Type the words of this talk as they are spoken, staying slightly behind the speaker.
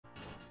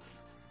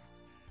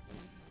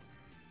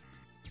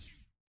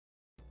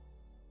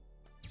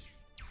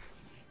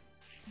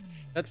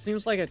That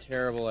seems like a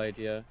terrible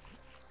idea.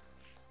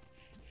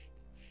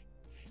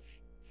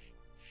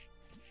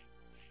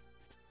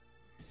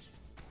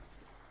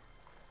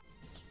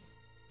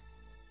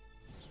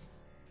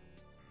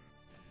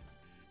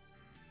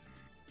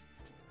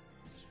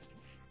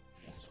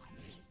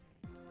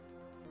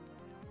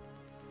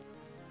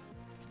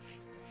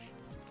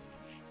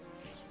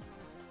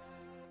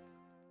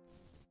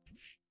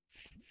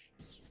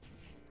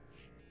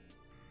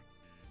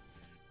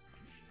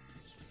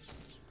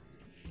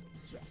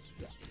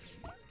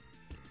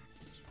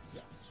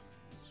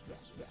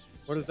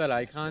 What does that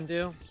icon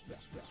do?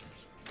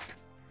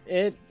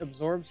 It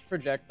absorbs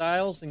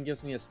projectiles and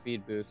gives me a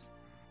speed boost.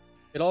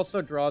 It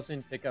also draws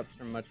in pickups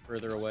from much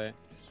further away.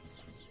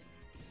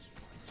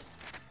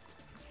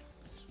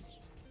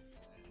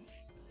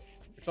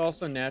 Which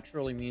also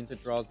naturally means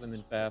it draws them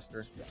in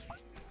faster, the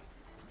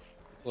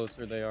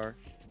closer they are.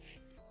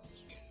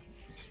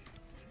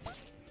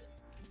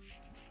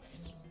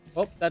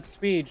 Oh, that's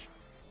speed.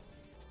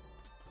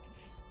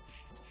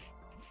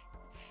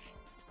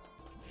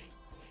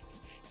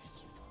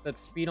 That's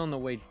speed on the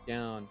way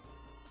down.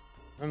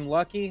 If I'm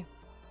lucky,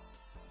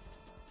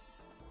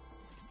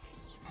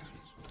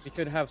 we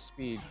could have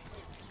speed.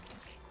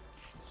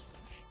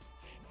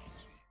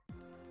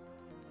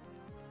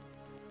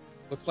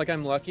 Looks like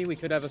I'm lucky. We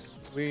could have a...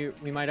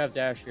 We might have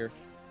dash here.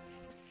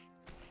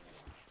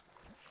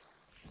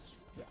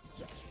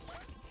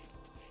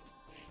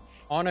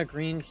 On a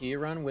green key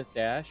run with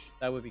dash,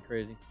 that would be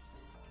crazy.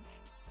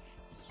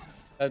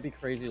 That'd be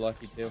crazy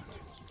lucky too.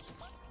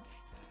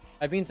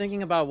 I've been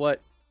thinking about what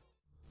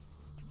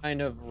kind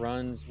of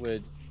runs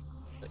would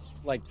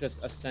like just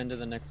ascend to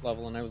the next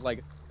level, and I was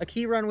like, a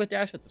key run with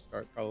dash at the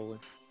start, probably.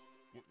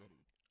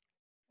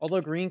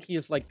 Although green key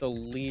is like the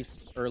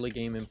least early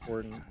game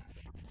important.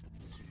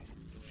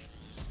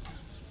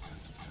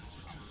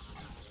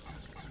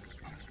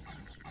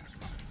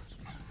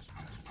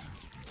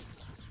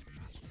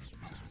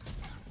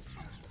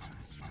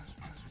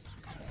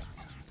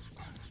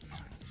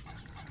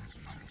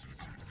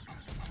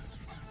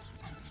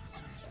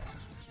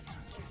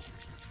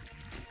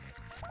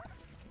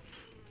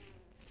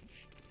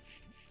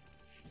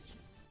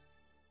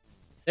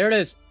 There it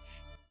is.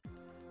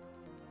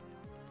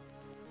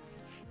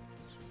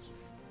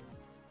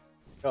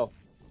 Go.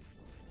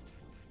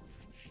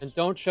 And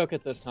don't choke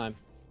it this time.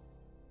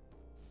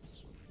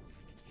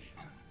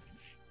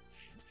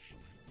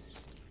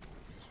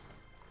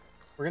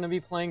 We're going to be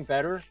playing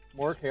better,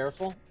 more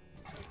careful.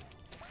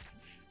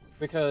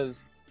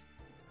 Because...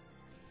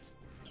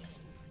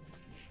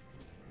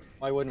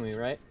 why wouldn't we,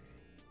 right?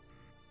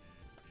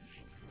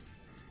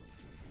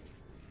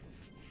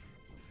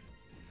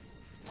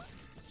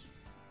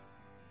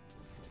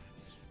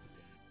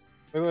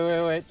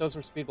 Wait. Those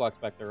were speed blocks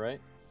back there, right?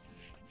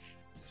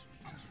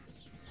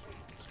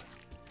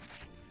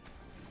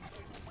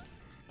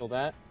 Kill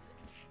that.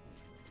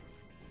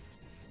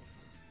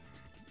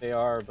 They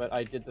are, but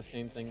I did the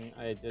same thing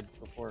I did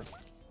before.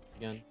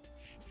 Again.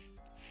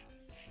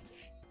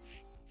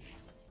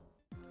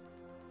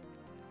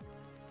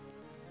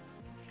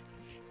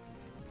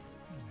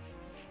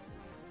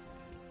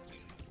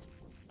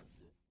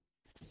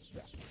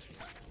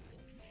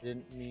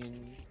 Didn't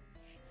mean...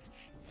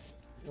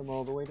 I'm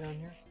all the way down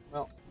here.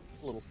 Well,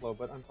 it's a little slow,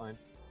 but I'm fine.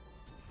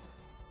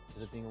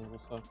 Is it being a little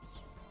slow?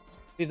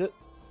 See,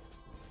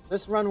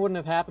 this run wouldn't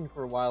have happened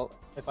for a while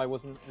if I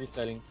wasn't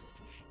resetting.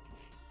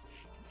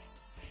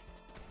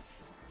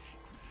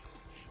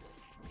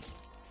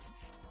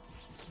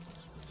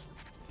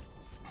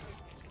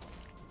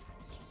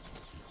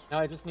 Now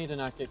I just need to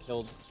not get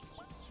killed.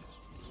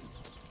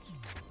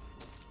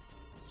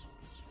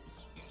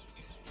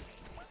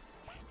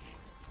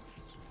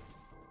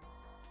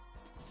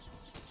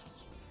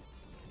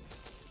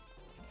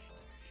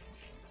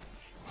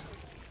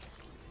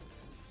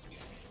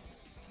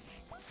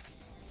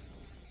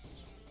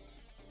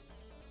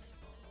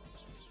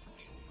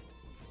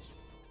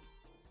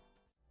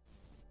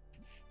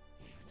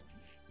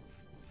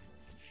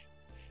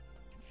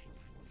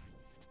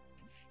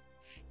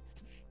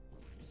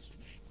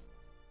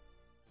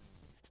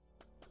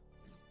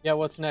 Yeah,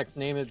 what's next?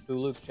 Name it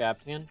Buluk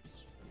Chaptan.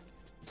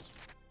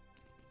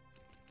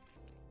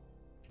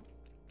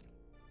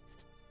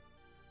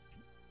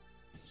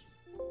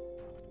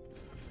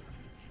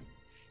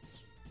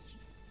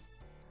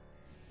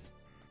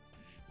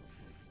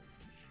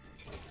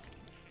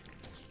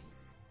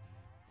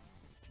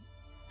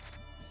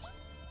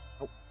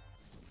 Oh.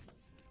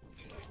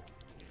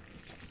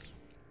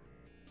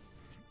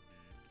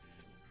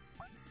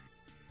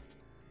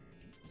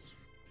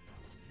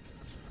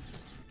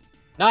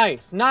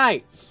 Nice,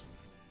 nice!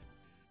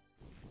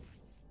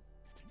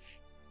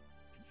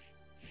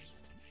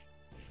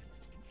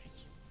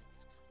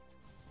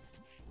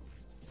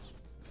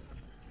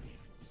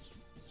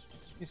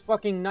 He's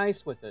fucking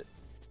nice with it.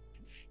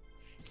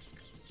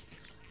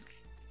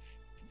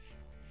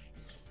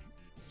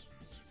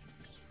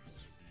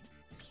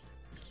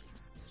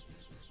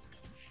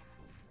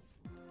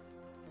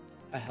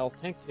 A health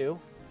tank too.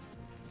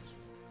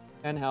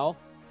 10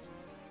 health.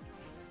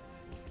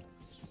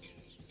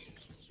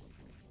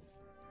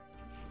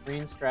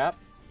 Green scrap.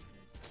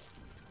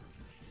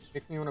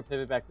 Makes me want to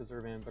pivot back to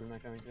Zurvan, but I'm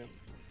not going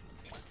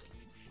to.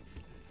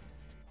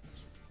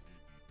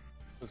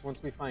 Because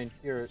once we find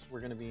Tier, we're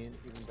going to be in an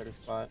even better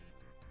spot.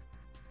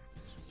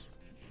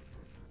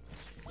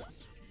 As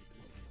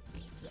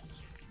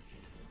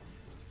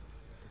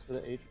for the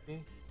HP.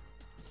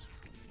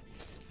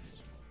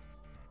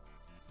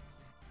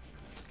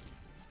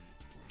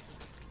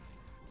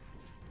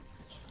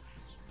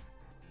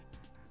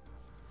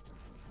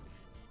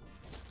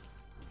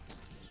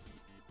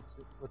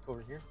 What's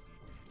over here?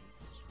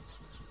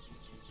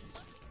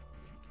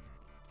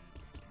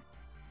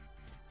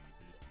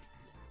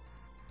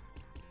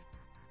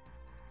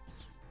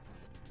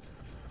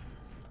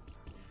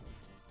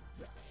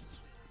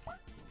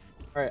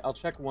 All right, I'll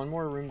check one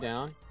more room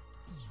down.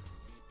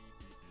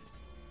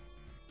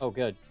 Oh,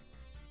 good.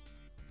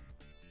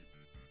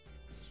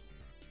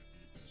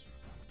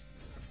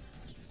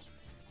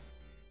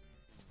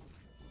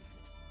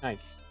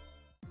 Nice.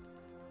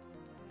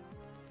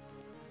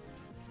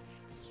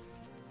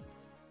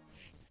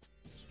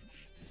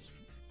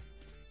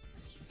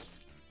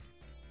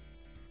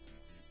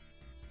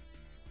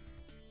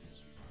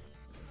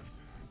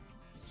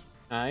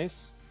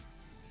 Nice.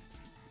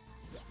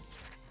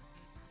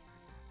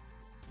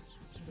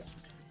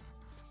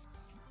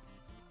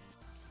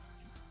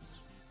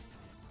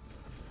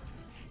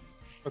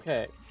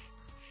 Okay.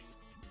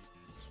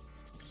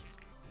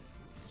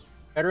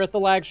 Better at the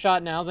lag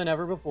shot now than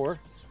ever before.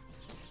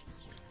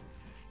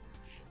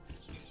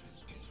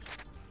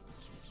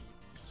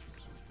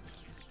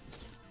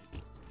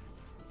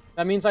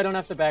 That means I don't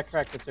have to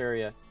backtrack this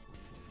area.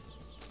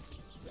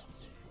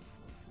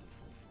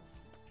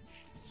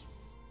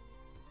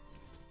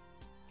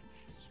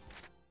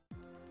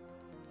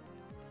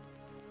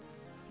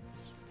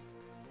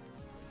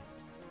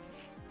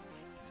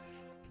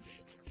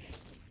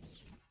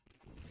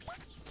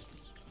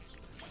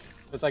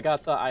 Because I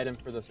got the item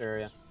for this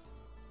area.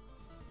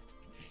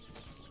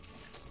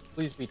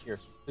 Please be Tier.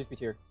 Please be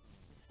Tier.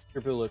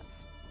 You're Buluk.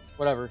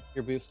 Whatever.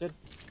 You're boosted.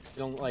 We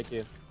don't like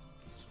you.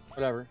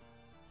 Whatever.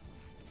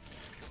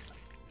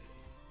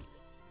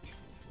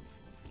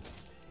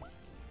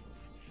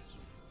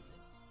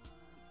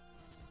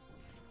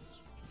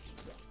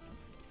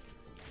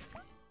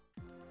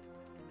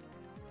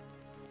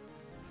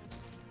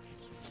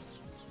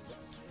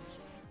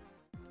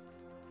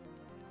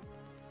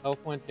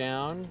 Health went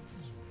down.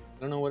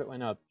 I don't know what it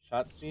went up.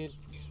 Shot speed?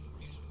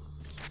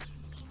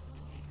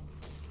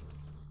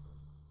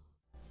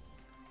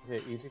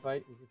 Okay, easy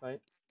fight, easy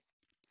fight.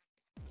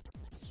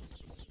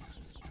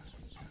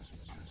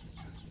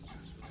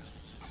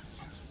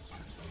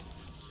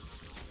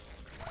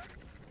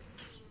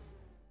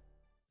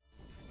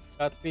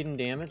 Shot speed and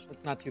damage?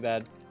 That's not too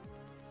bad.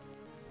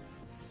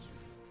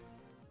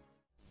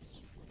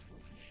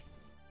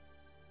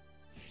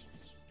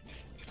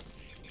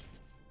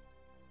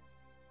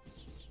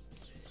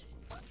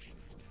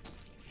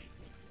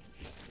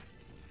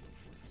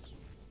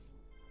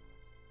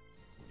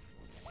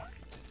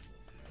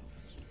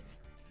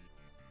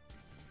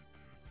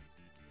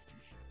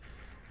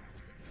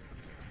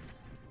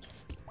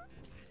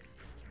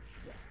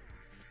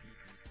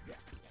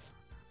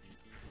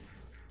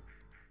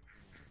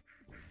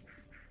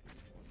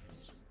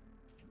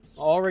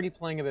 Already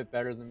playing a bit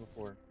better than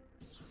before.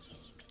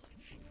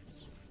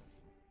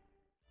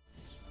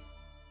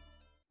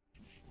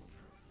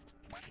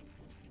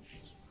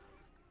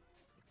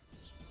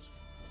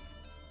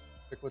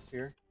 Check what's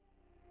here.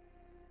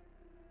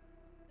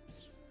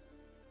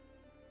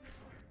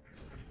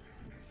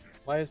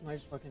 Why is my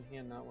fucking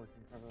hand not working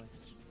properly?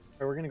 Alright,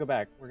 we're gonna go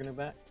back. We're gonna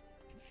back.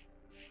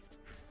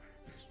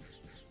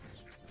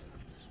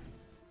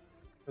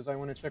 Because I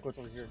want to check what's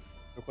over here.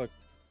 Real quick.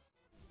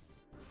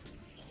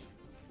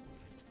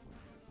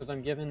 Because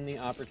I'm given the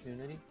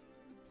opportunity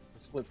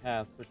to split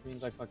paths, which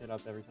means I fuck it up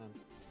every time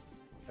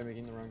by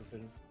making the wrong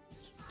decision.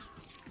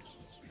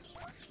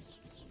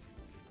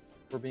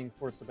 We're being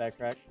forced to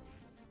backtrack.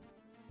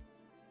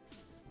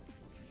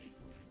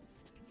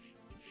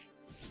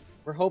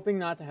 We're hoping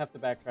not to have to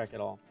backtrack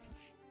at all.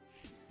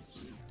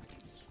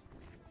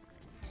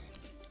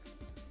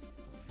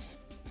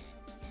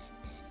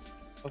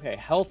 Okay,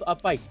 health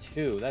up by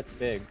 2. That's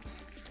big.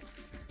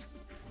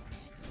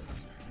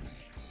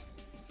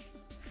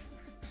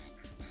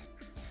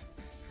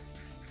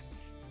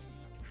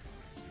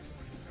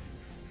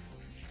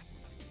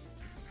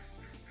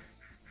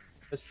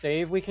 The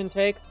save we can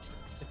take,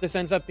 if this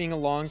ends up being a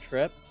long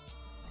trip,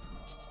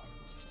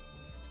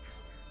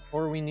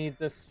 or we need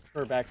this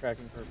for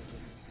backtracking purposes.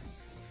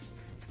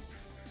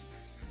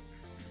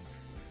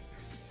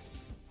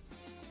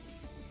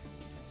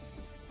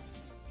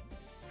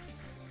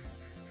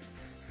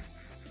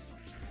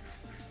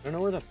 I don't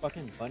know where the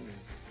fucking button is.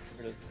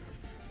 Where it is.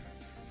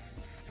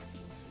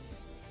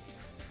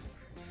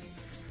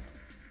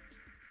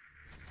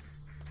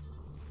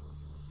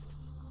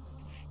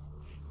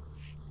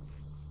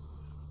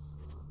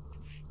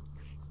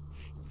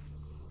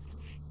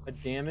 A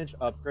damage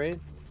upgrade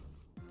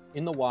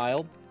in the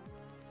wild.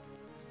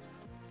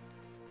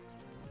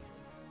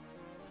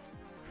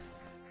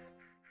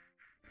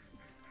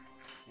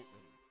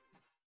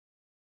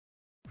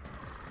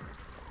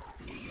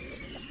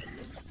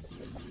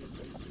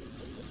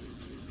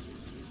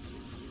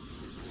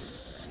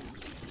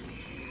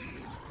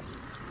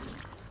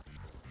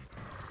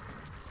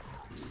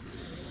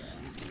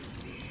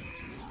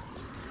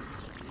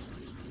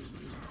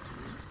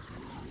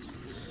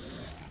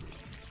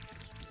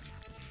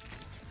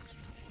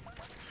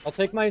 I'll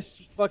take my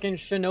fucking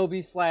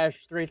shinobi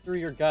slash straight through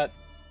your gut.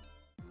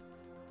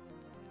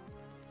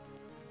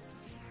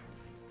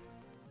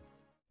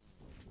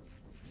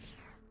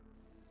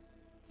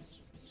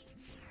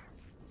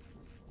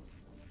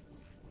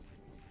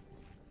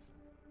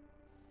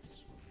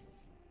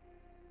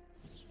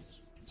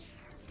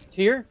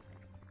 Tier?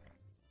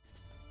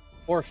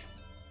 Orf.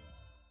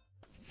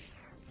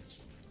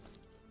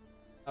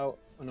 Oh,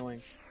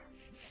 annoying.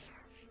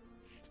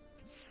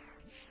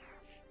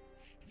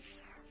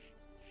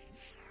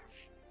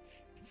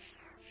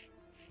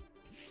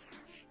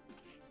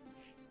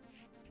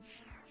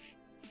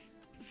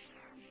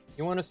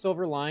 You want a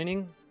silver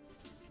lining?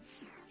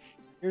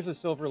 Here's a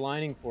silver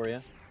lining for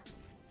you.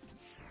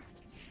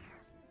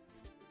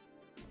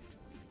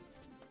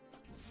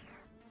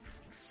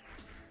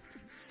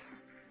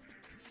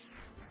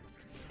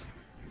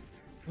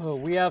 Oh,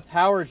 we have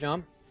power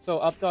jump, so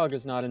Updog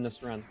is not in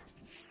this run.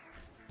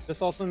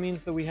 This also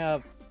means that we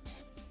have...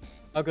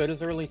 How good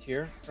is early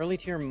tier? Early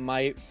tier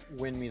might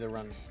win me the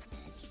run.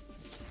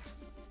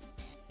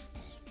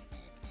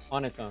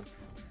 On its own.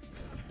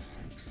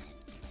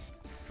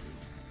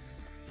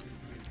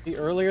 The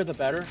earlier the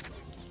better.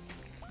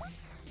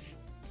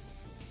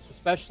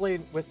 Especially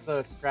with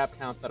the scrap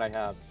count that I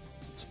have.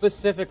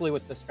 Specifically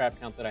with the scrap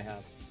count that I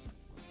have.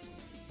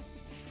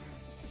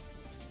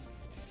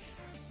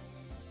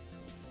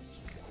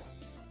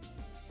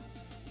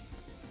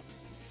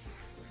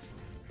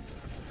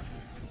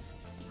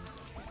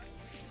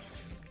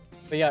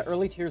 But yeah,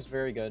 early tier is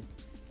very good.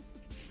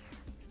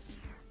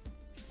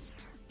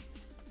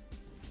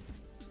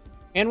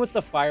 And with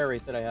the fire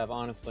rate that I have,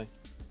 honestly.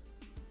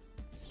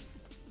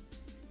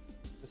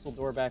 Missile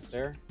door back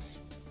there.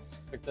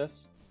 Like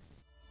this.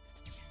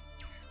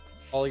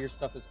 All your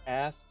stuff is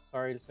ass.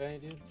 Sorry to say,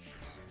 dude.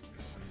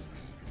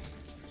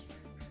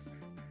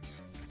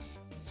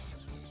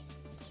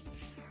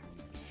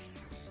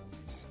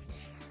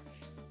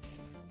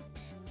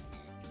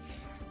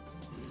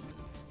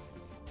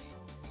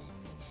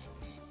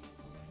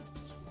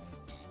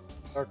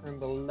 Dark room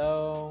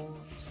below.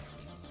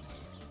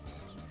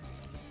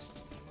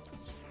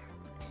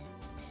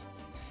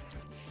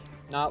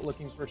 Not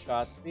looking for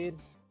shot speed.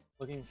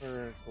 Looking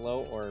for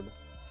glow orb.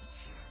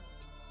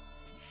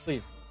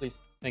 Please, please.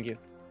 Thank you.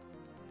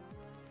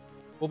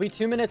 We'll be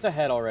 2 minutes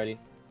ahead already.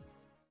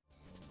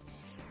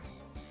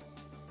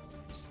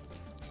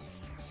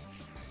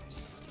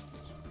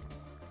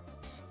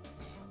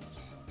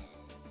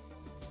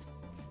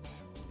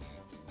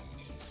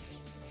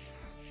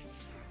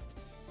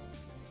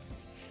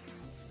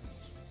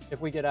 If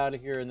we get out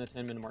of here in the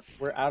 10-minute mark.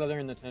 We're out of there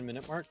in the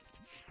 10-minute mark.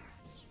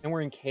 And we're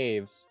in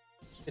caves.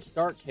 It's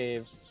dark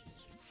caves.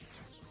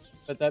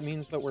 But that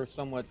means that we're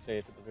somewhat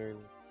safe at the very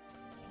least.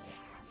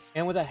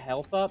 And with a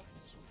health up,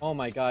 oh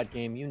my god,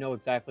 game, you know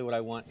exactly what I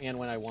want and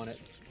when I want it.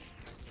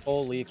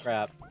 Holy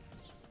crap.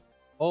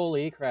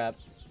 Holy crap.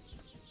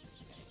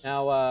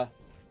 Now,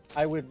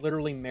 I would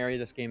literally marry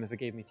this game if it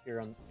gave me tier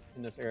in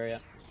this area.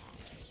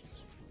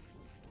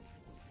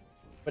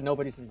 But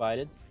nobody's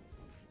invited.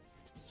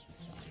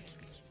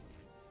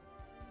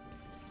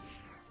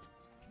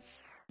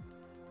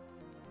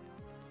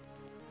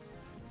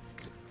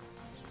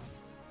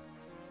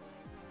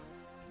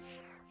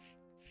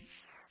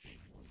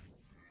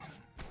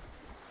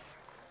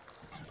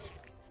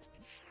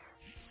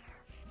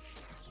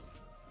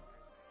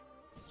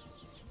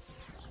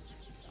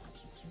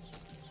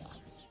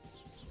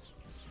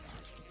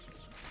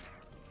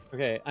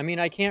 Okay, I mean,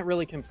 I can't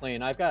really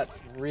complain. I've got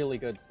really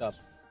good stuff.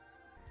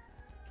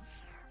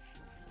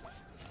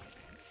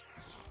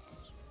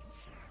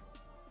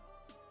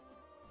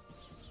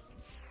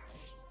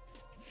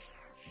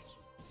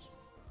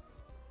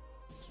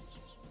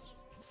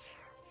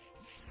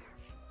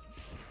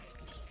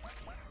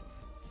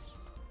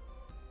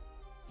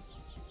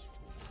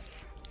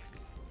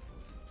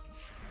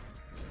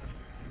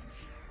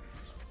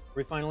 Are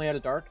we finally out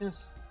of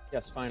darkness?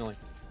 Yes, finally.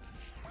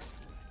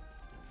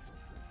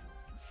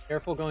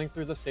 Careful going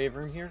through the save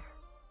room here.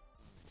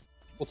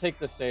 We'll take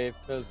the save,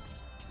 because...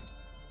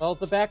 Well,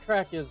 the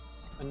backtrack is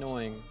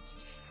annoying.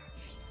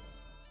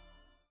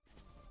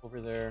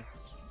 Over there.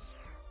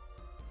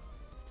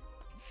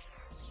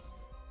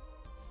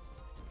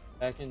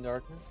 Back in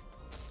darkness.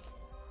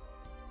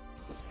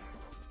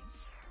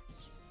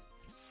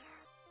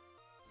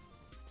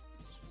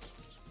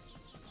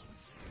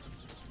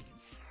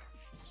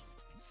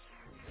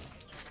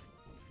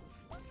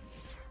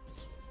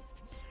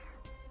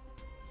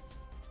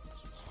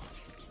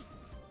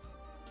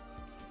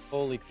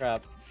 Holy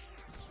crap.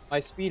 My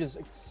speed is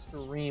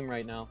extreme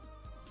right now.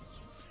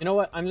 You know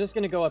what? I'm just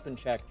going to go up and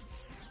check.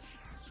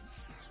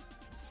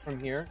 From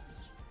here.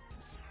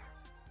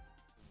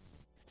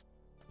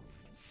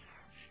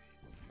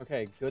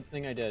 Okay, good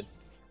thing I did.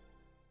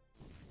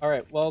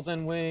 Alright, well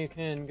then we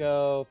can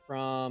go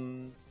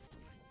from...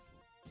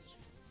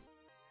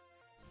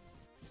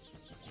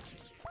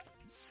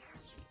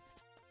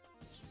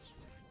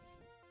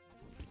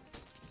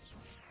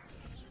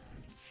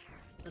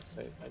 Let's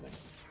save, I think.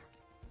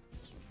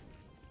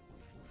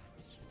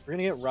 We're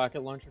gonna get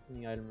rocket launcher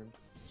from the item room.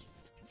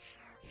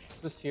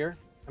 Is this tier?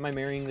 Am I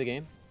marrying the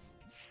game?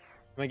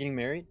 Am I getting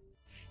married?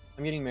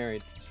 I'm getting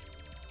married.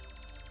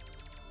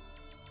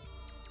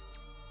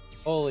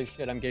 Holy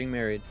shit, I'm getting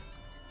married.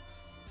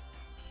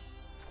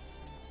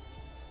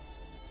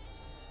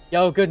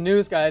 Yo, good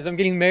news, guys. I'm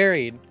getting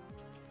married.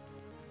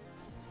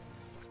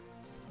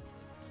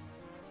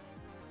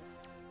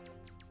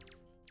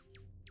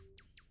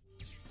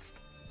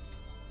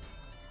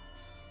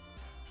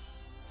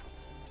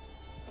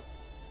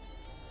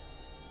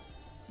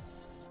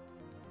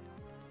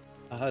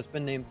 A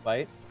husband named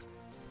Fight.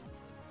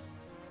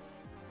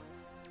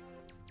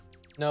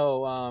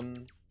 No,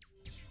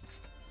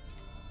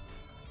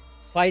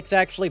 Fight's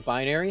actually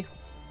binary.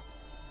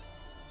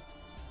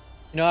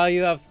 You know how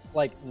you have,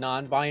 like,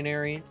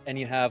 non-binary, and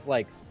you have,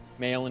 like,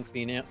 male and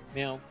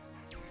female?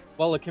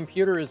 Well, a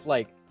computer is,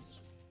 like,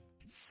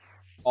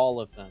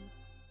 all of them,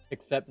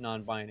 except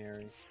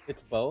non-binary.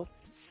 It's both.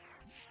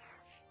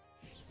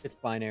 It's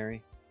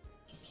binary.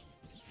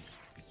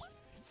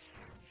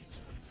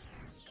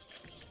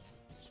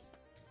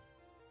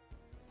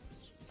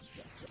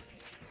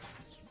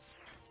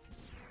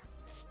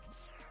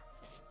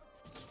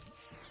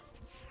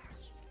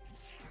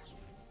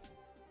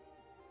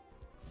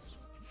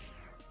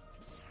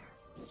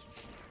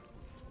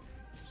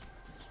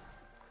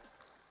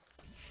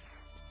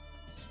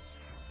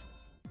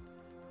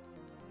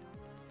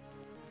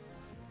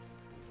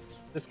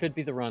 This could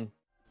be the run.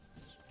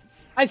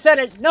 I said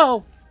it!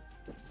 No!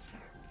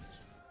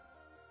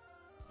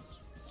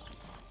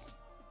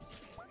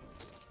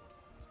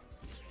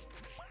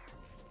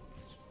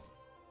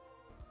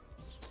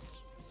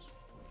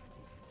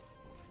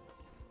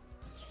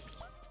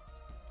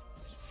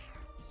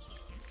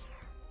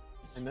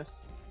 I missed.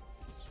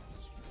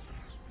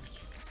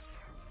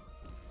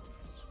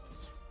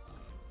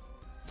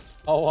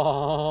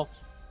 Oh,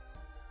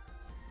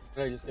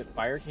 did I just get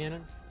fire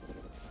cannon?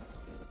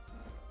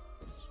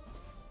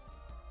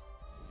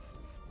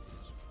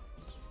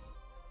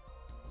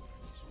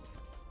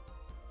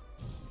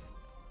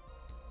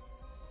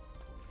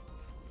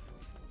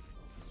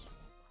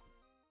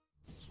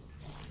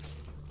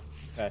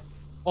 Okay.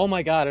 Oh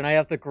my god, and I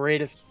have the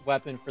greatest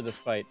weapon for this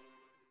fight.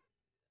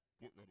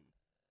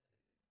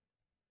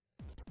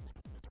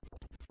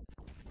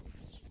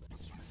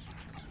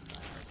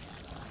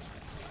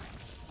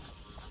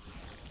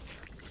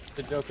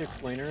 The joke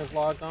explainer is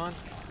logged on.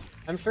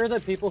 I'm sure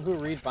that people who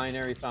read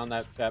binary found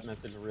that chat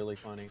message really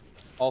funny.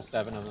 All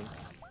 7 of them.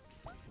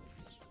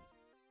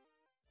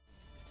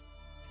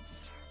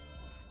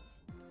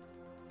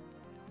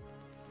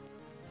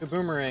 The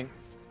boomerang.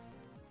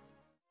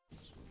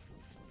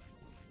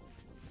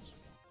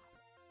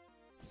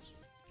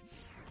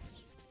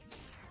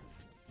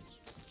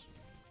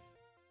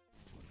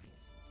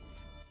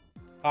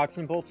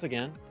 Toxin bolts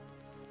again.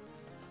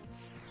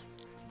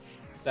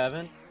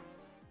 7.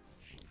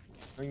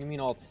 Oh, you mean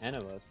all 10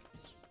 of us?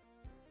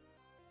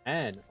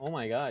 10. Oh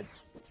my god.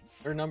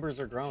 Their numbers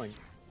are growing.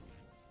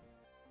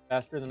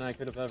 Faster than I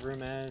could have ever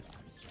imagined.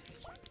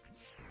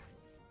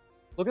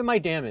 Look at my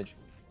damage.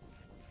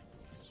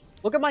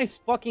 Look at my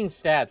fucking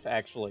stats,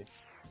 actually.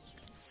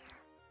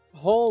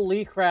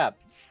 Holy crap.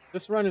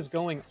 This run is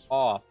going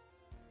off.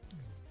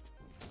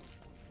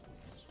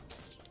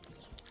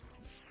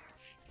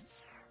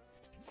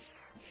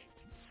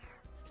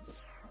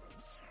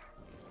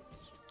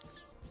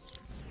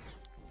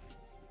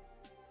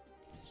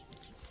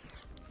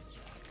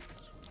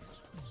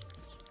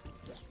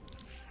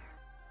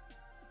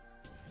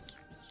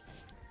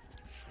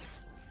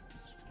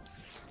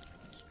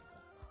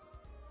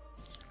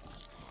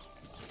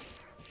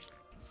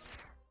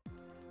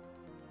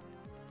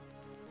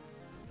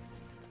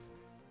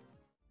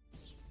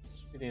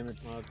 Damage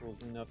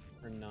modules enough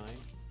for 9.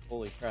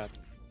 Holy crap.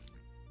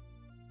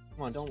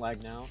 Come on, don't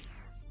lag now.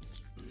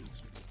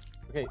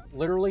 Okay,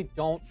 literally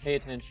don't pay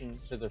attention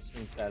to the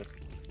stream status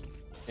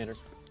standard.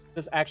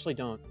 Just actually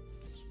don't.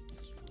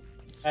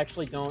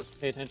 Actually don't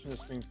pay attention to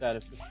the stream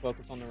status. Just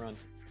focus on the run.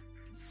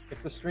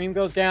 If the stream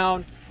goes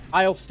down,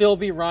 I'll still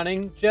be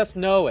running. Just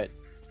know it.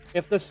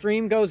 If the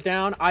stream goes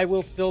down, I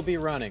will still be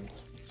running.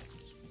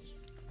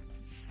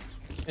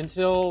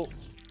 Until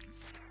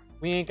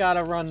we ain't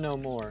gotta run no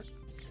more.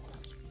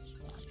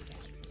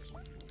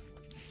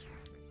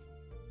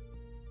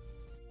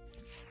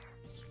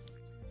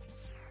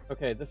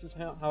 Okay, this is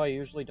how I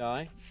usually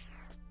die.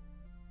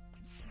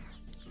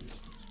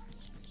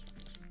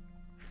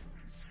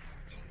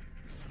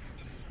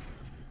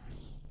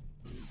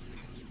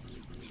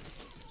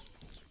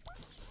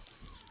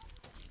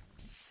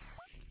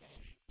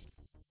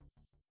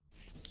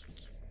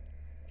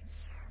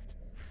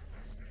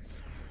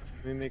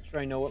 Let me make sure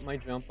I know what my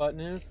jump button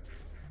is.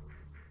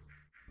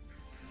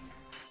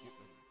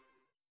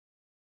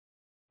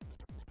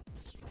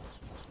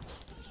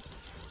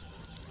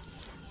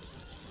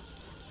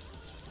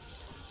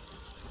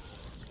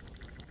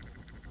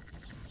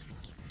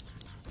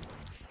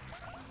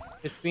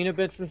 It's been a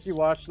bit since you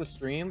watched the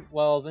stream?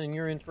 Well, then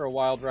you're in for a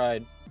wild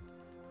ride.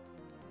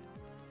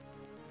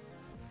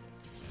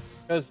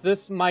 Because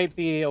this might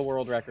be a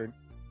world record.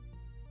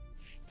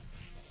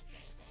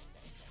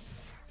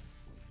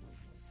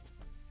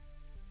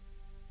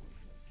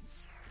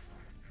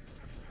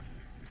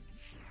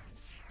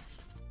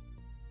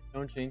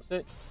 Don't jinx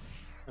it?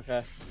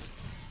 Okay.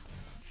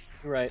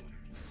 You're right.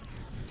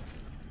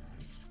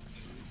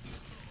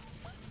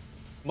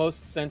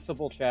 Most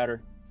sensible chatter.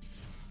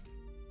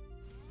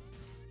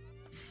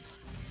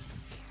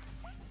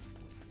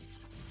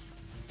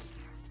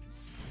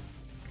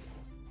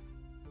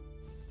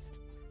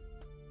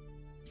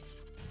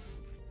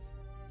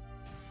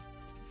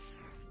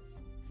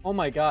 Oh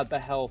my god, the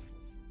health.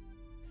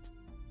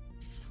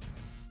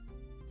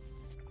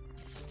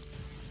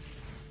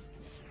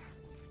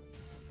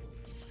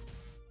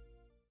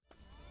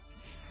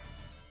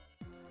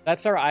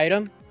 That's our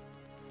item?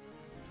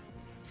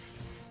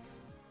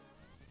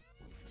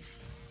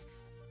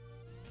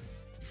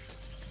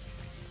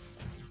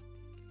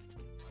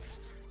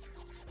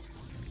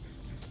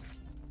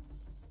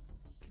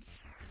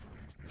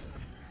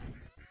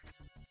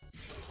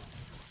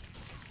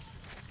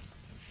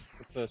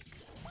 What's this?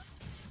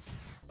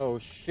 Oh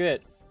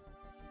shit.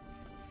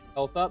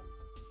 Health up?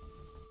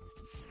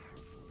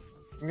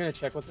 I'm gonna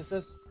check what this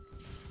is.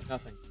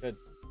 Nothing. Good.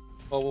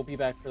 Well, we'll be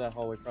back for that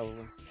hallway probably.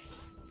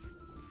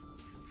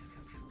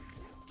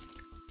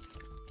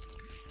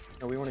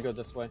 No, we want to go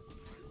this way.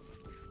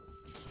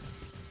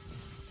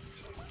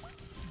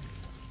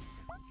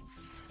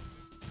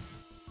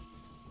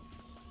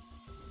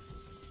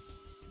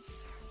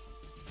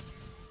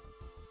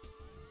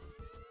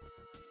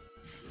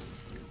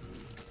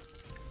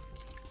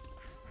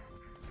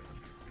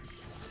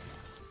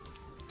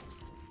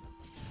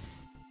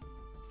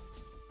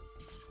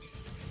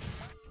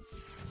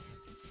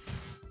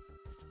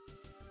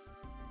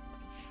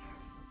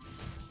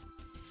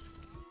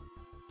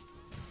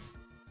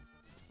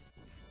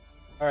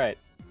 Alright.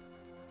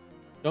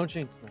 Don't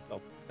jinx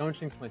myself. Don't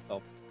jinx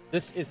myself.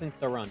 This isn't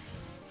the run.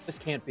 This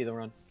can't be the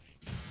run.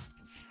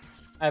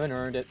 I haven't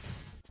earned it.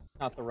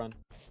 Not the run.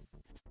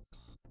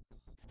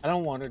 I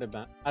don't want it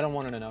I don't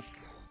want it enough.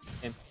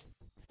 Game.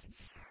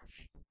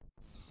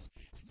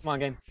 Come on,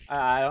 game.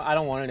 I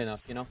don't want it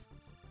enough, you know?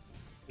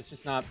 It's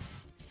just not...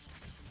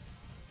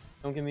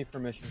 Don't give me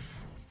permission.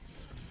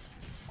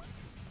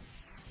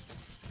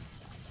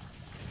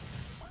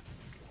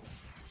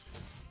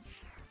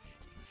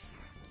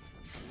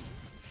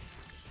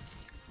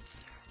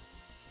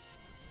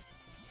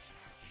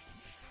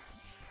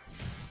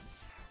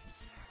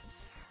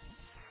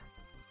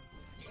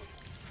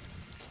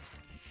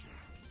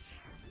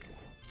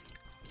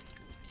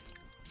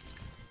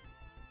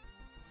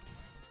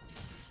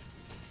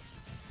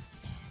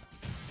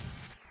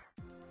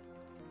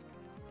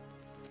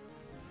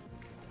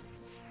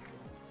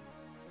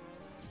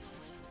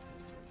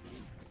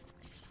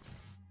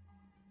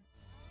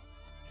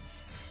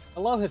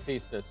 Hello,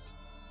 Hephaestus.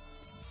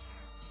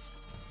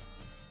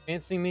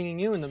 Fancy meeting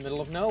you in the middle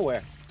of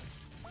nowhere.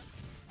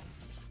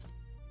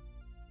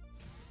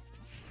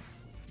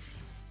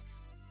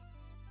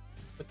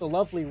 With the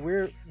lovely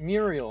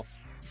Muriel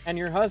and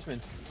your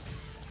husband,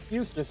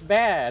 Eustace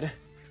Bad.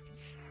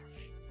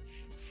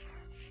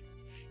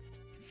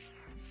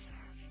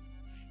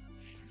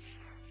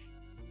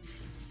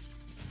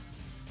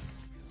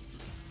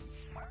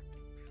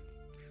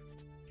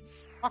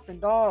 Fucking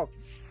dog.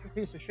 You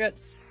piece of shit.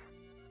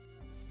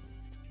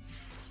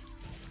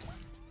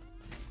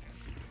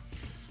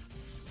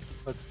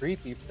 But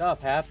creepy stuff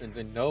happens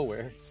in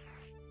nowhere.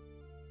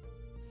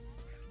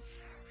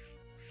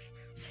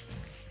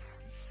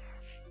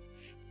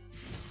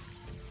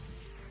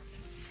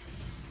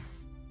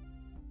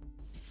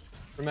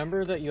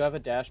 Remember that you have a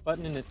dash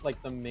button and it's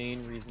like the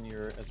main reason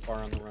you're as far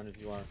on the run as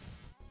you are.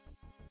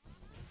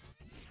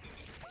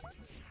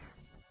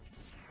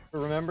 But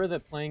remember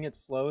that playing it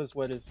slow is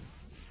what has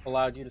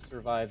allowed you to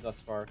survive thus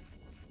far.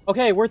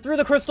 Okay, we're through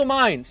the crystal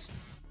mines!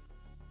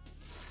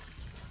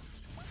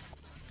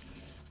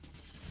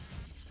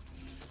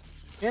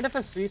 And if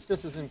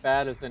Hephaestus isn't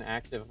bad as an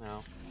active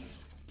now.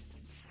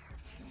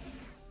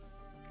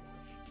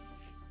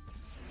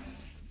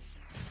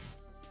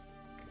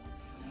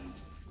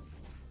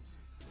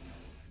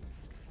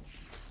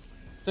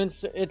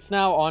 Since it's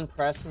now on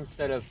press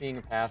instead of being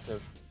a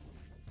passive.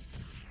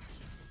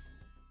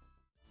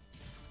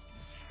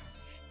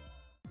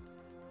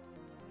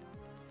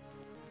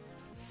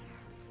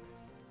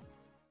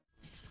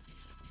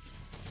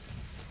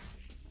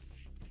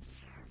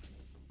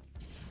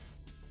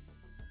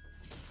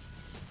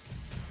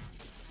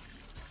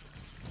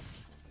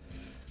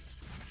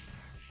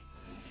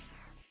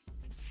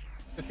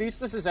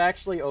 Hephaestus is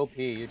actually OP,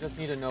 you just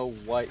need to know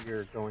what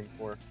you're going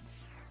for.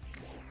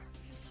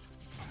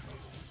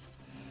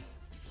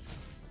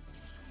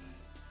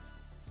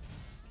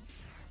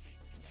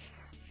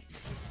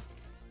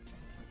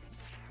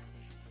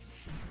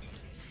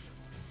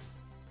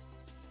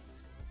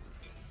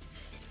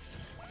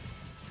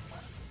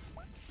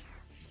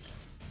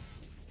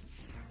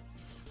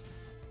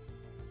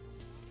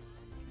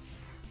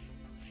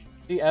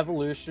 The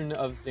evolution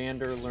of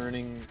Xander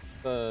learning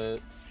the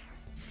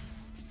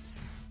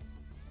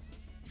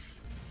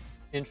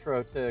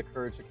intro to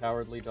Courage the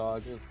Cowardly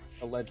Dog is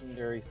a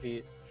legendary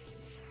feat.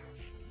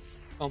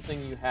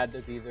 Something you had to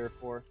be there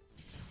for.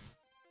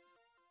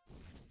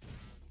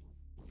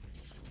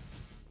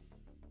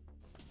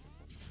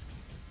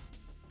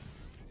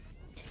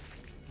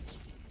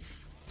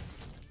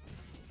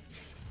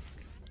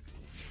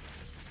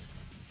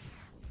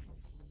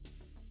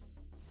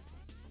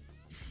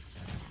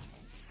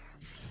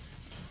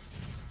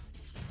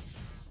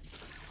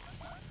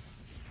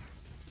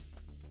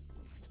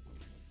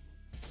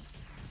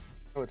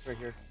 Oh, it's right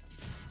here.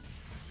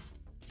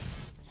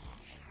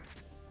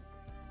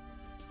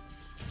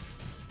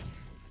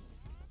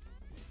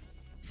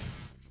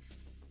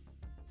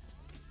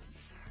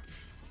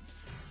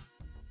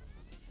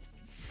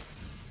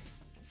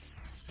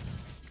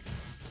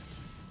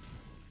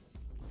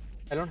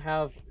 I don't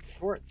have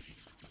short.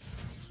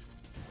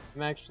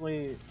 I'm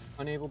actually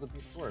unable to be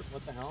short.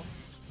 What the hell?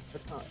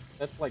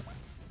 That's like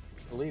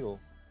illegal.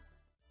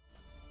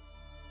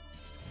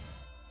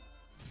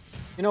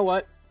 You know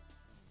what?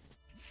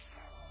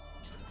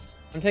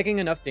 I'm taking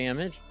enough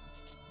damage.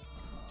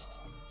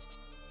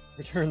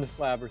 Return the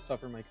slab or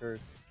suffer my curse.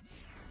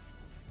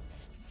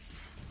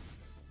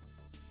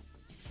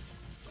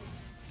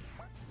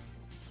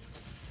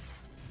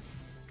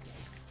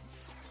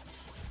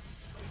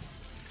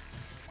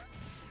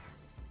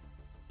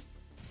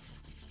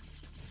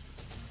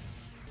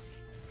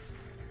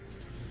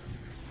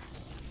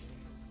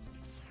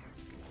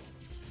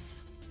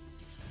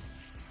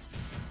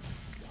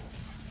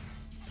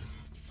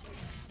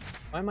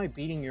 Why am I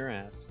beating your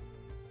ass?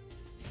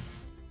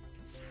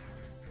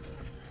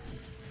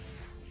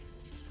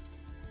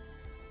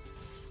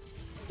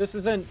 This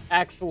is an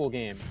actual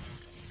game.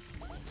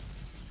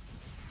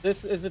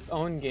 This is its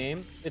own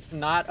game. It's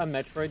not a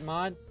Metroid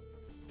mod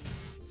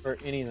or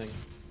anything.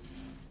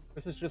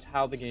 This is just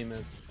how the game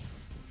is.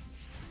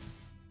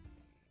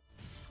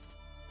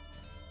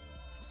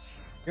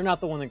 You're not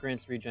the one that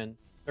grants regen.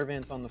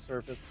 Servant's on the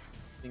surface,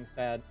 being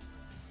sad.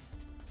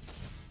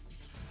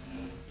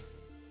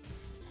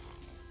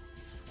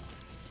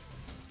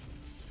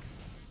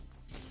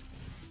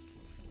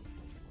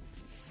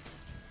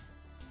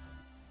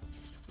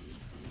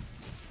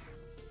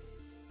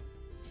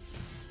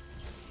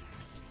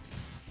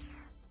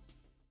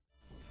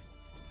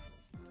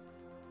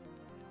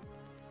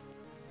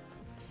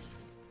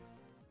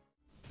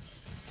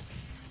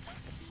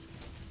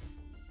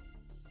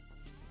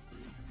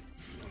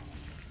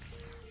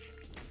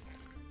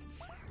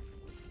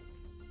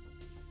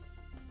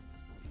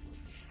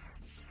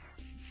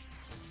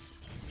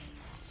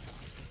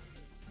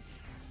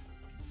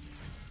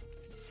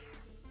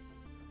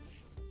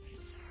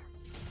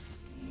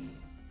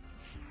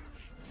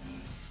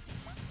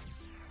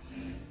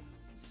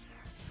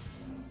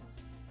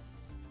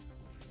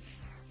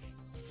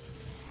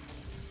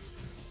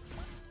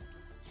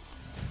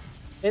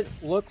 It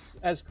looks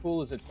as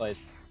cool as it plays.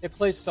 It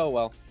plays so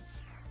well.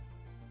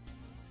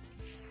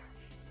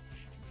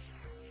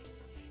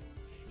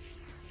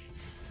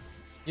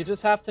 You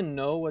just have to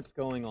know what's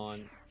going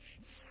on.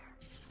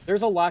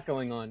 There's a lot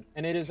going on,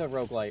 and it is a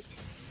roguelite.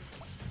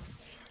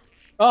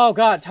 Oh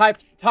god,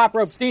 top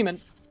rope's demon.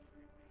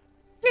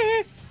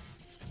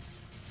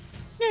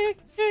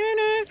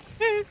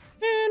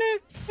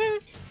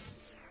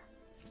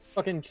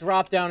 Fucking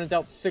dropped down and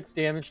dealt 6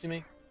 damage to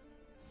me.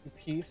 You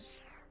piece.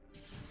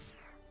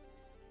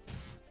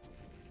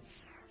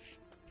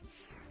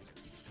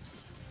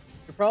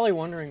 You're probably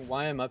wondering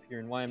why I'm up here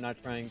and why I'm not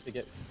trying to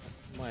get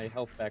my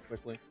health back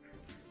quickly.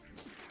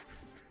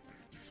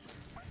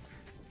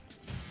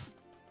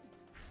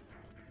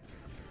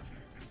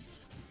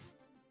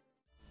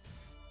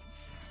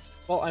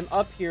 Well, I'm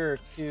up here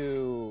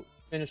to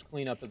finish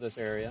cleanup of this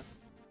area.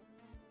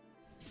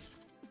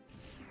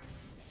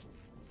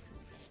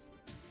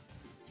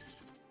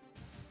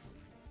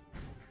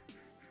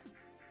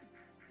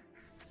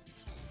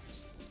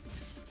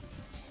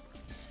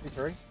 Please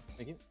hurry.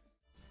 Thank you.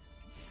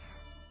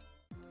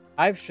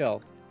 Hive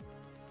shell.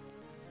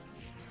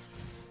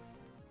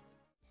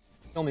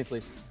 Kill me,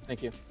 please.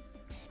 Thank you.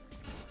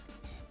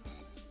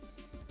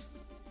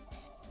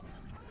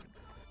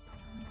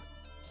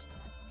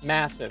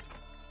 Massive.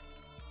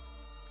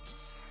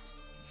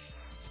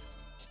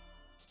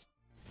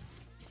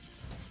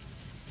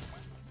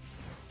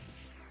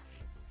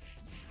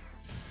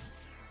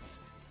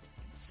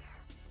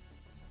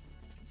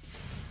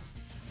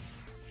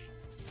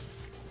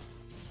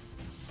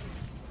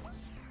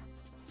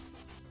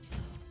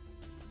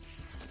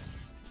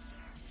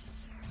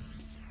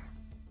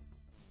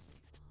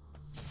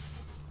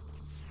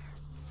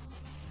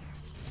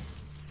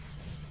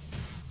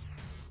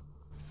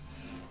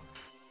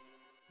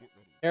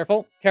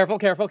 Careful, careful,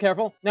 careful,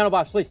 careful.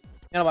 Nanobots, please.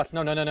 Nanobots,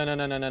 no, no, no, no, no,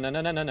 no, no, no, no,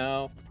 no, no, no,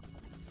 no.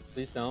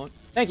 Please don't.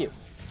 Thank you.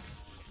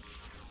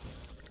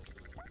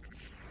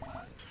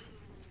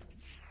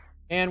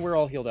 And we're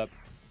all healed up.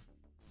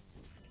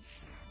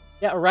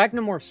 Yeah,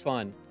 Arachnomorph's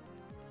fun.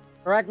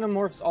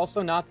 Arachnomorph's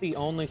also not the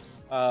only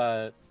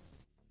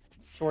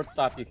short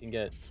stop you can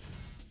get.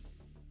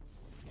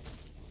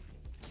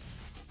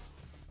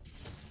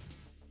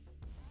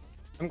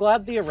 I'm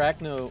glad the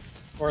Arachno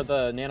or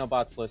the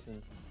nanobots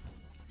listen.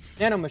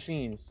 Nano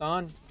machines,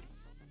 son.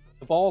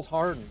 The ball's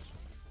hardened.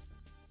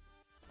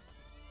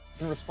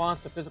 In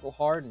response to physical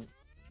harden.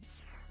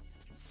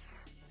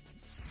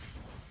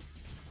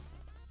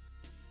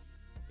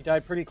 He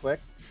died pretty quick.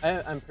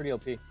 I'm pretty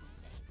OP.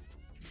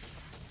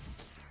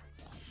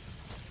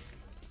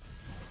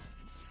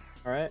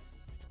 Alright.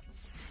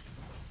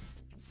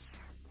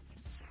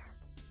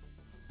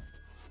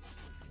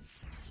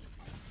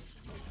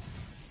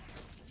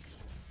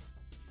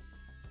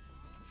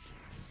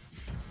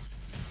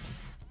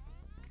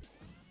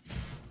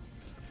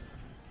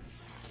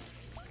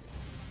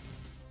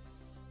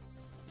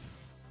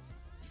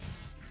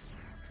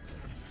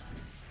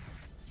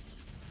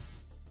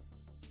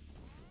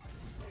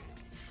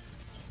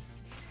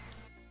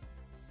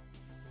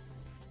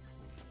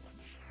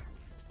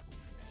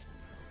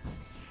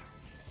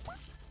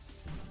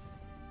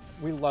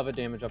 We love a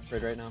damage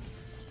upgrade right now.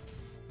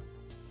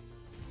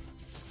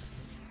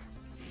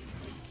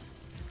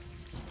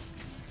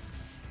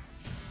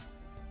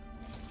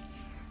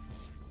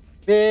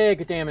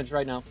 Big damage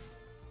right now.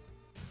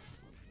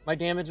 My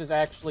damage is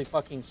actually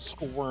fucking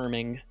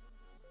squirming.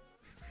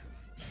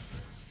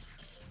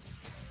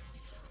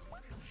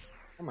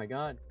 Oh my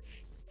god.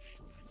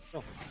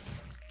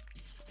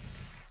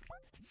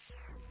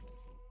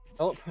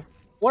 Oh.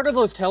 What are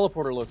those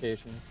teleporter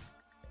locations?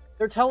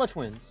 They're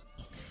teletwins.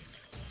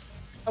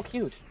 How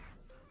cute.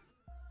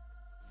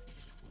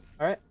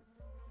 Alright.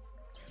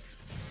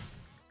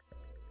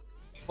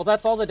 Well,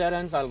 that's all the dead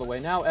ends out of the way.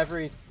 Now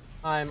every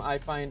time I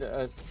find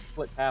a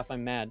split path,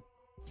 I'm mad.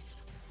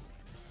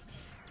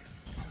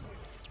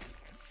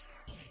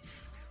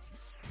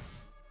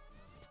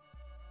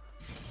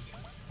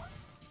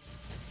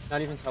 Not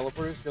even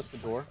teleporters, just a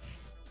door.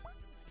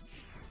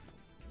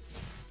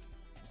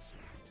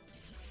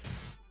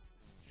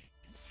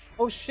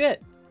 Oh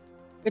shit!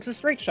 It's a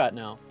straight shot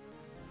now.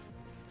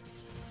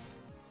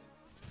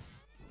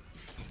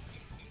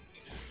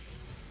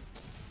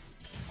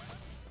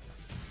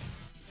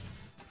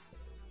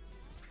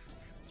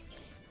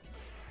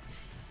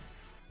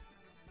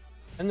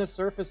 And the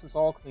surface is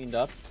all cleaned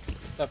up,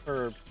 except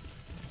for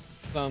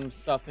some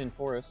stuff in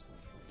forest,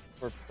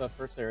 or the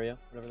first area,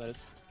 whatever that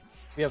is.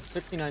 We have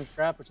 69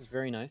 scrap, which is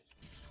very nice.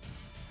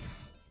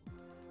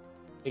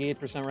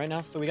 88% right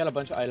now, so we got a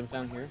bunch of items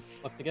down here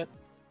left to get.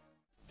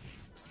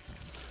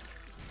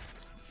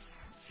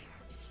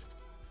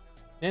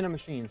 Nano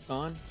machine,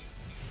 son.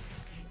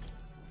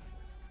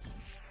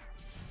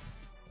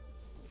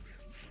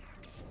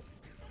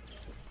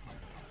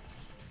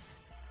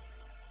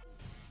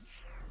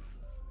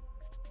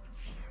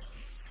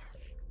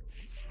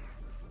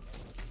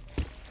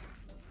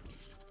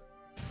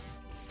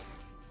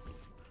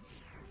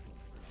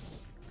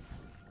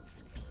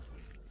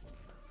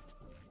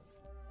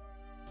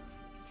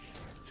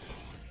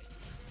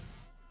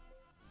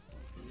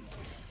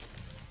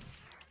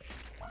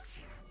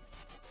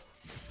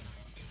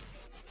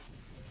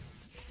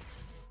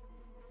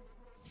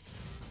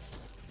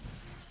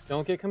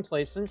 Don't get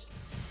complacent,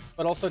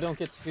 but also don't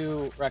get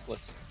too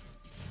reckless.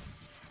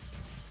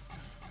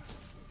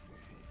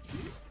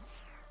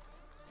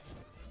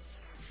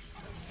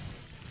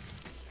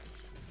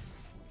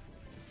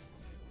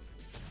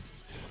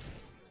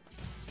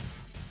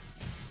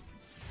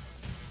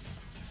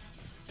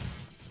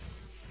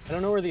 I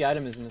don't know where the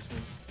item is in this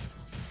room.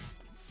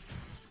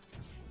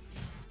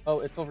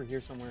 Oh, it's over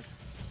here somewhere.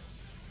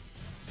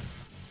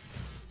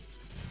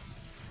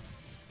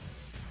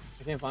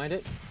 I can't find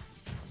it.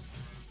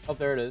 Oh,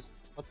 there it is.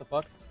 What the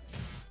fuck?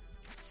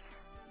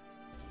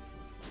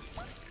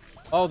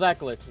 Oh, that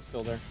glitch is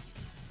still there.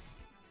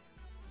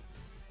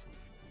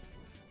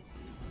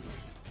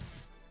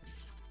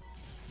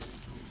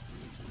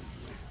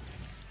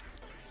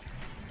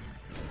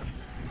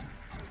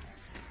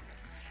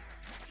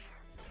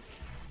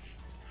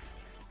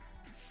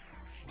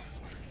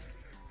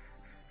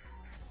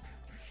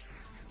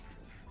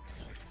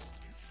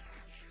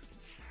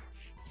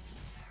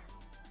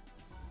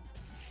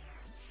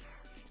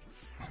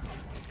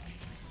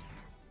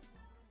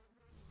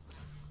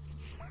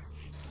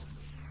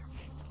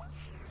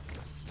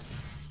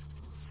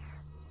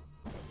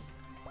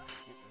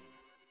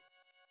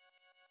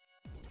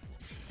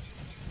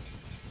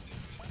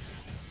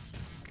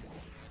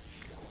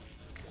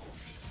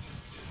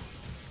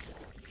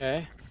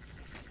 Okay.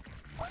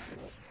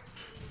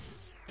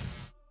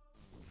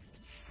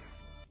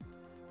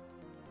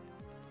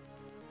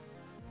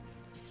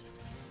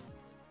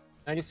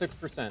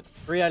 %.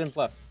 3 items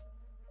left.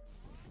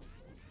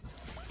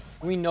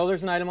 We know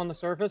there's an item on the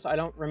surface. I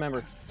don't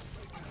remember.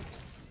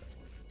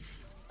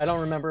 I don't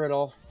remember at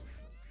all.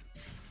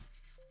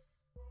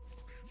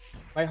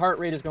 My heart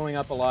rate is going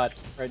up a lot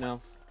right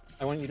now.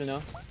 I want you to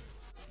know.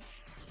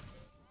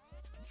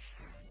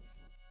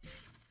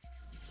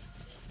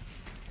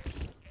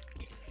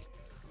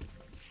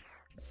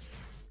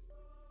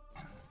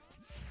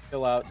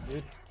 Chill out,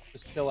 dude.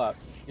 Just chill out.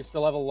 You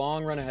still have a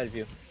long run ahead of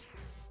you.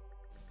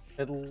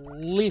 At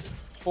least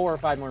 4 or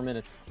 5 more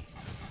minutes.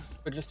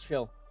 But just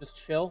chill. Just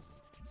chill.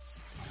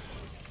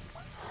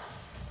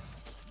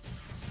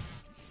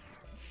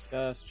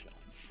 Just chill.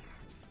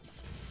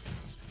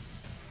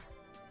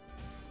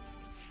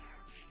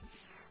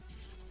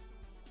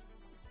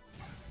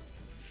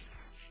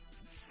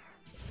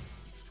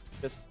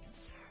 Just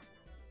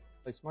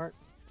play smart.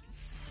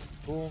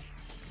 Cool.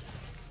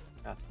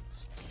 Got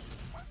this.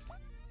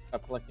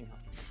 Stop collecting health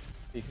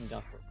so you can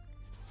death work.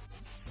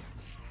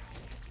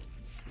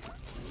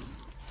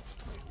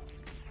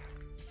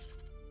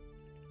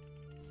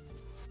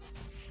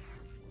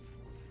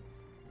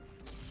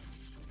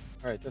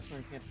 Alright, this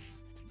one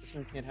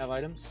can't have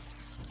items.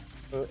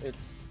 So it's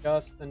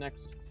just the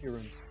next 2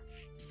 rooms.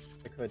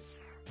 I could.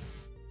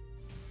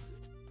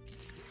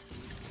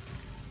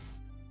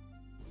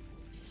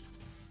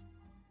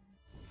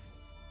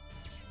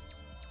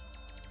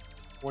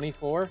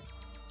 $24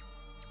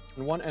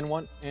 and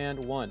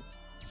one.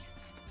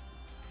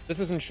 This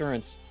is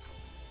insurance.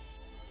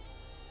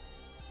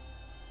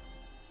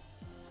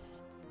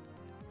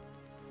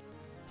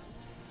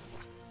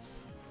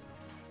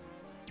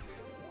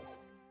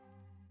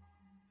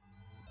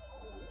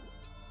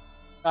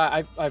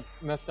 I've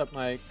messed up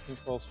my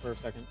controls for a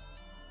second.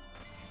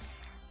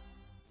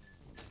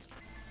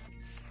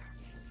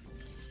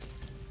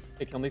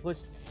 Hey, kill me,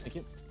 please. Thank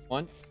you.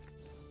 1,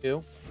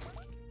 2,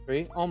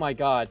 3. Oh my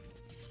god.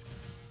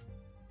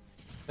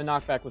 The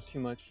knockback was too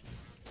much.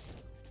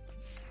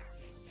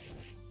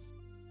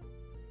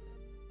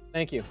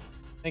 Thank you.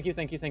 Thank you,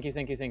 thank you, thank you,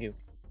 thank you, thank you.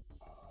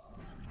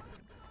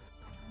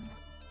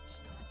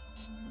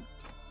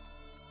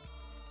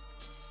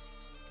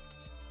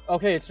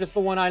 Okay, it's just the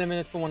one item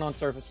and it's the one on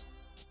surface.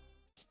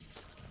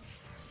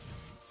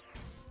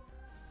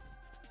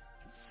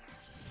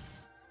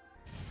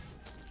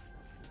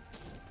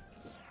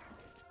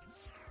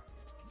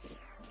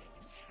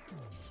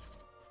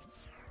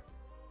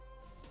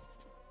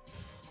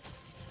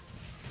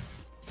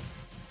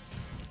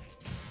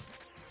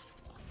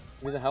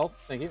 Give me the health,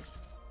 thank you.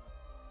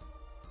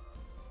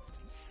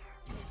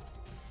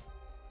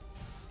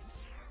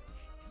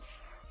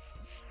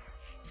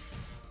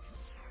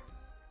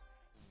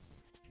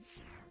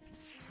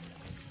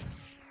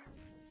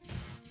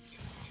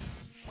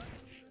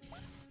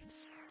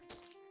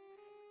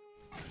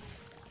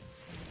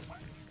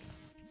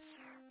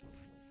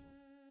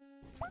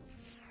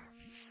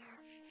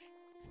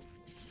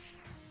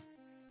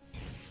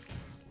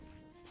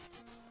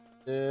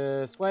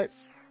 This way.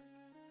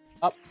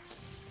 Up.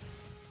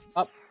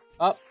 Up.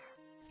 Up.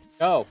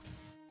 Go.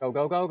 Go,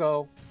 go, go,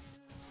 go.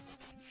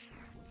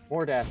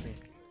 More dashing.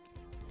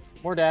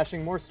 More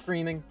dashing, more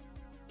screaming.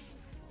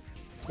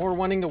 More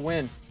wanting to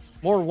win.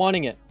 More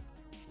wanting it.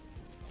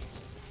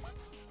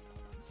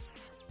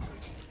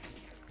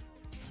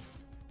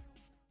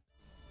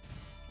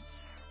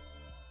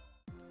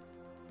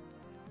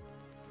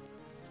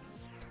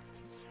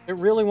 It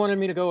really wanted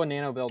me to go a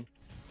nano build.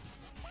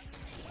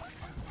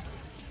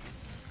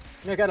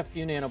 I got a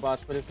few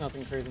nanobots, but it's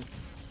nothing crazy.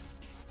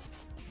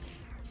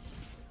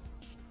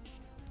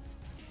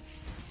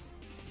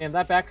 And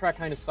that backtrack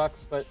kind of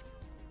sucks, but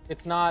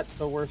it's not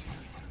the worst.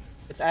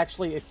 It's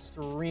actually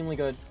extremely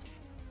good.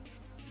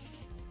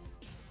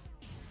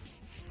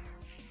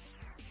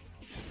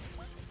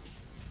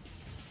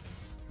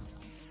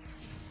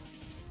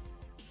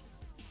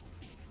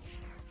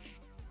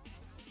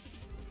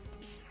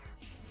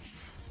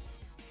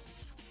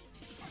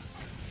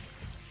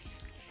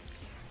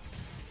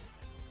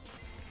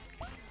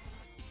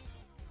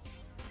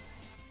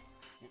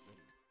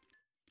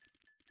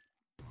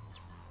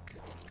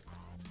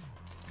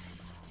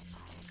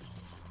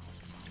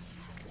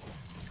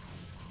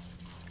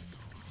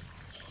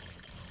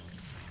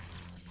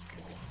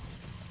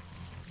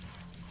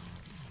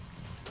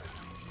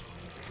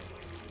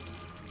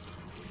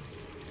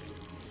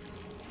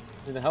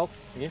 Need the health?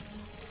 Thank you.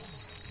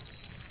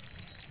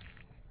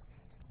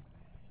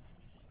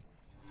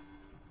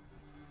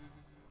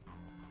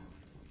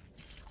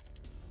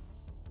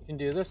 You can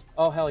do this?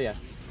 Oh, hell yeah.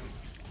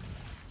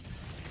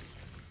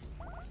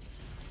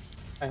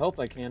 I hope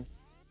I can.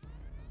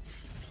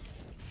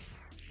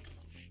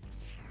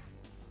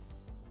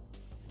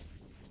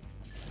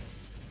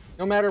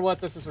 No matter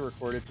what, this is a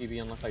recorded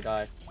PB unless I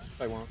die.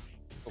 If I won't.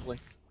 Hopefully.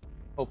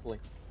 Hopefully.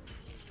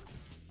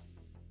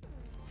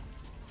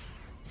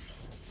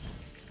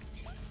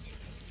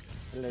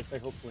 What did I say?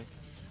 Hopefully.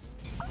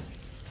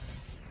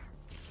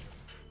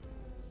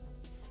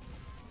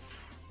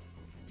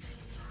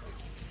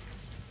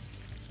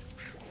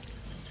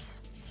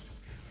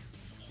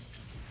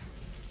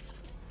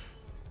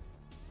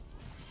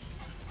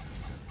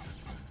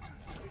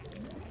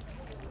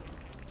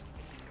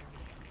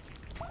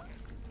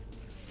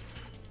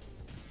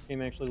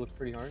 Game actually looks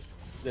pretty hard.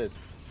 It is.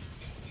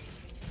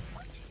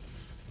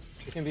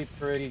 It can be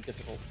pretty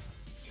difficult.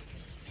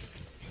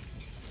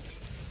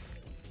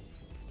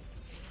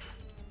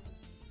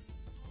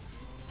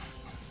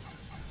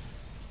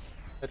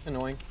 That's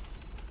annoying.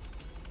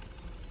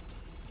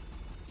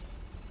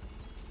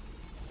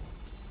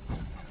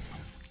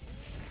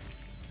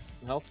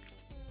 Some help.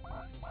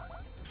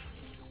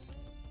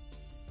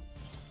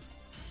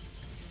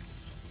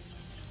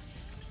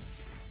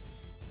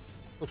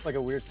 looks like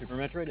a weird Super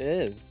Metroid. It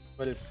is,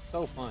 but it's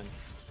so fun.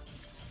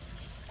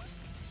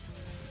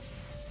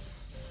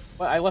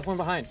 But I left one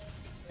behind.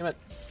 Damn it.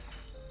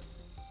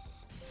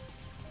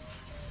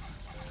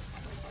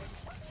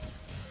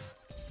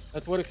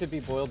 That's what it could be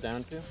boiled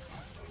down to.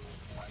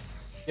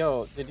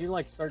 Yo, did you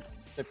like start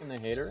sipping the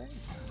haterade?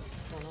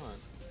 What's going on?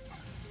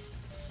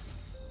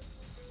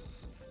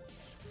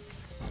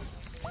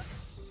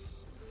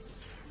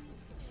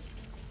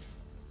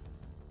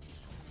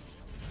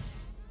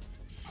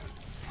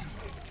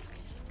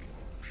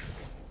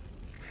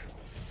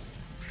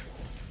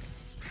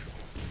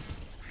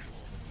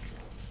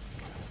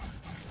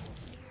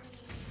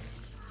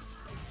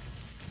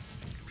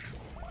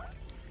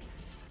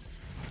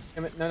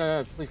 Damn it. No,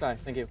 no, no, please die.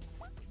 Thank you.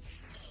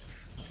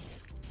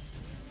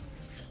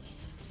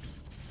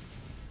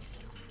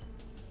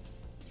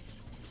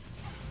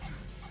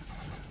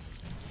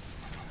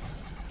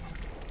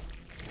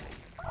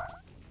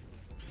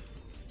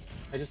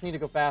 I just need to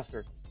go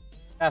faster.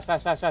 Fast,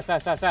 fast, fast, fast,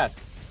 fast, fast, fast.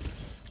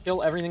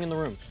 Kill everything in the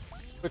room.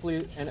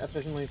 Quickly and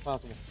efficiently as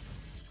possible.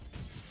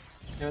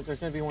 Damn it, there's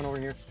gonna be one over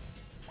here.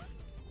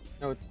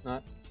 No, it's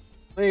not.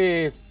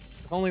 Please!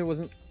 If only it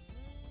wasn't...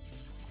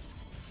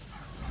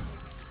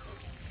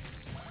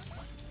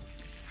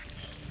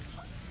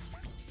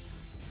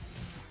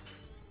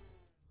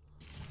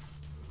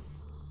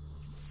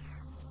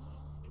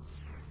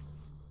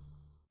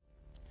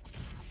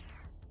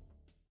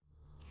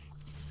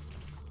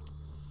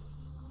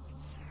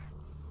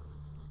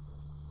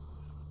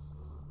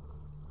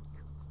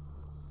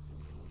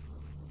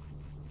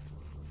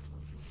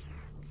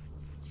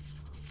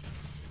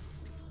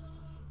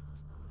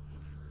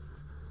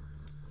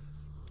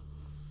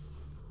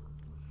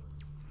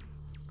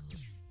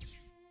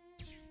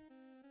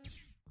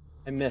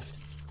 I missed.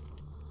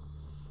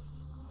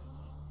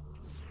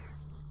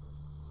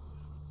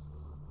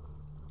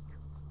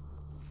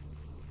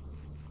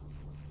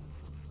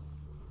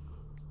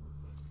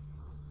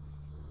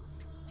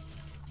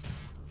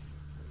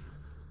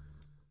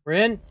 We're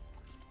in?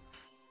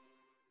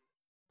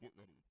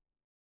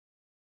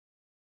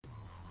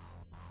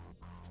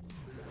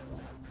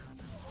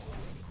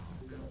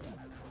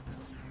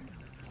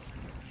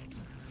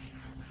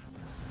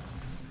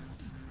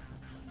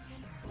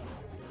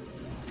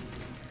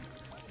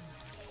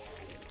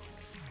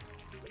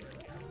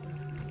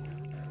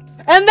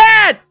 And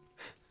that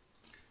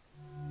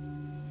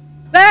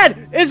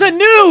is a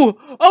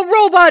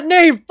robot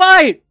named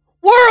fight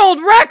world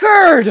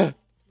record. Flame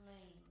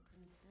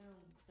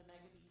consumes the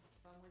megabeast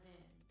from within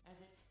as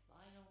its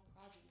final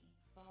progeny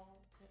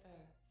fall to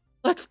earth.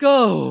 Let's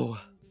go.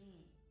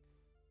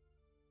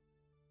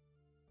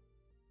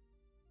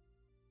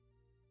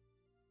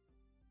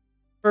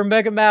 For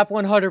MegaMap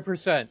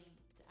 100%.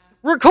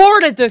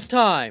 Record it this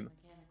time.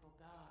 Mechanical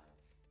gods,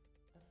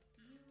 a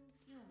few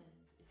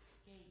humans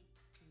escaped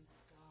to the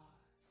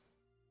stars.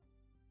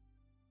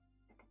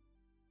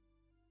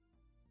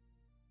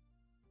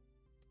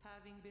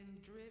 Having been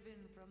driven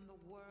from the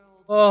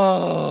world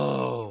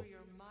Oh. by the superior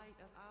might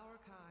of our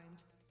kind,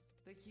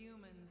 the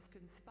humans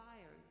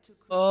conspired to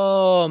create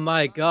Oh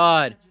my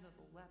god.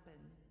 unimaginable weapon.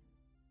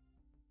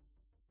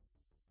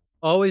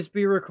 Always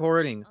be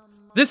recording.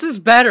 This is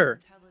better.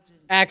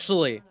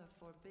 Actually.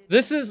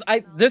 This is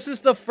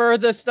the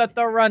furthest that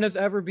the run has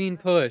ever been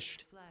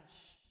pushed.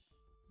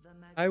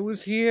 I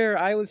was here.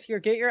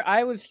 Get your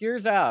I was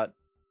here's out.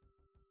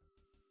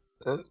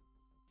 Adrift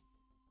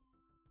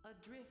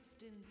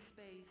in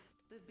space,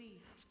 the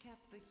beast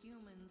kept the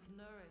humans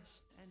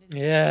nourished and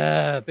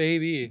Yeah,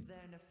 baby. their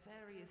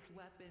nefarious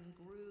weapon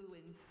grew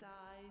in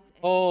size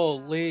and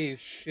Holy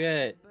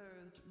shit.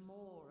 birthed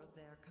more of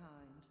their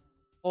kind.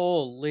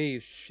 Holy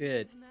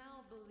shit. It's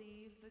now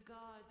believed the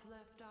gods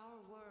left our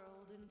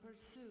world in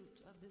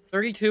pursuit of this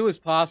 32 is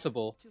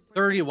possible. to protect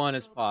 31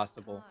 is robot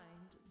possible. kind.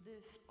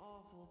 This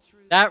awful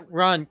truth That was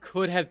run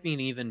could have been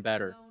even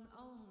better. known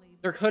only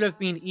There by could have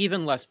been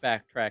even less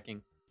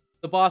backtracking.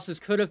 The bosses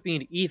could have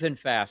been even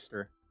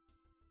faster.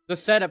 The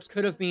setups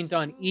could have been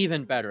done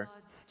even better.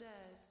 Instead,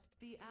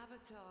 the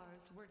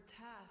avatars were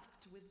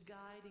tasked with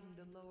guiding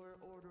the lower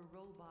order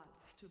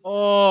robots to build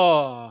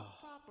Oh. a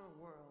proper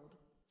world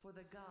for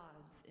the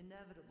gods'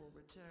 inevitable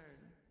return.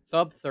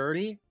 Sub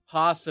 30?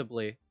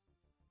 Possibly.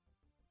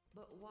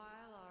 But while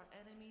our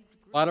enemies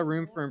A lot of grew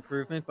room more for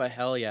improvement, but powerful,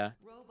 hell yeah.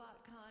 robot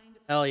kind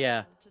Hell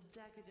yeah. fell to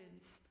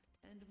decadence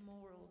and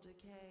moral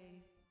decay.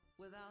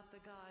 Without the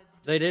gods'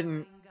 They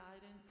didn't divine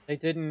guidance, They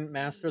didn't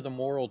master the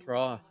moral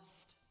draw. lost.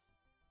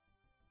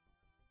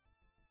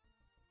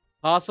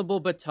 Possible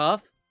but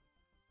tough?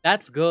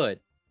 That's good.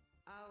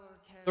 Our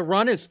The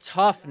run is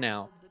tough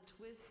now. the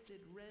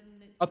twisted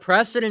remnant A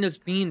precedent is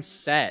being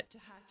set. to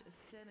hatch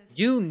a sinister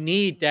You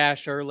need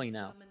dash early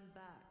now. summon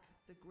back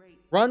the great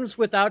Runs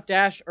without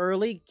dash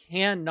early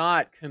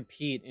cannot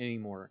compete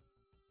anymore.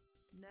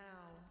 now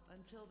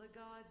until the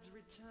gods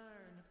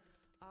return.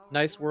 Our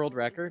Nice world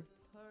record. is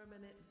a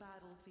permanent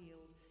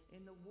battlefield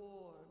in the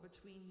war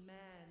between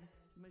man,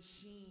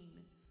 machine,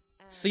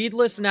 and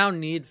Seedless now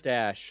needs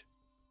dash.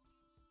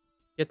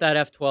 Get that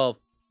F12.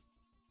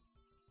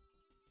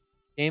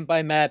 Game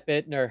by Matt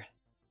Bittner.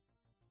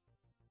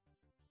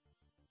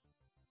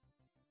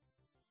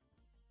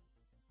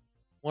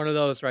 One of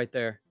those right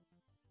there.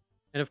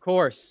 And of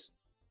course,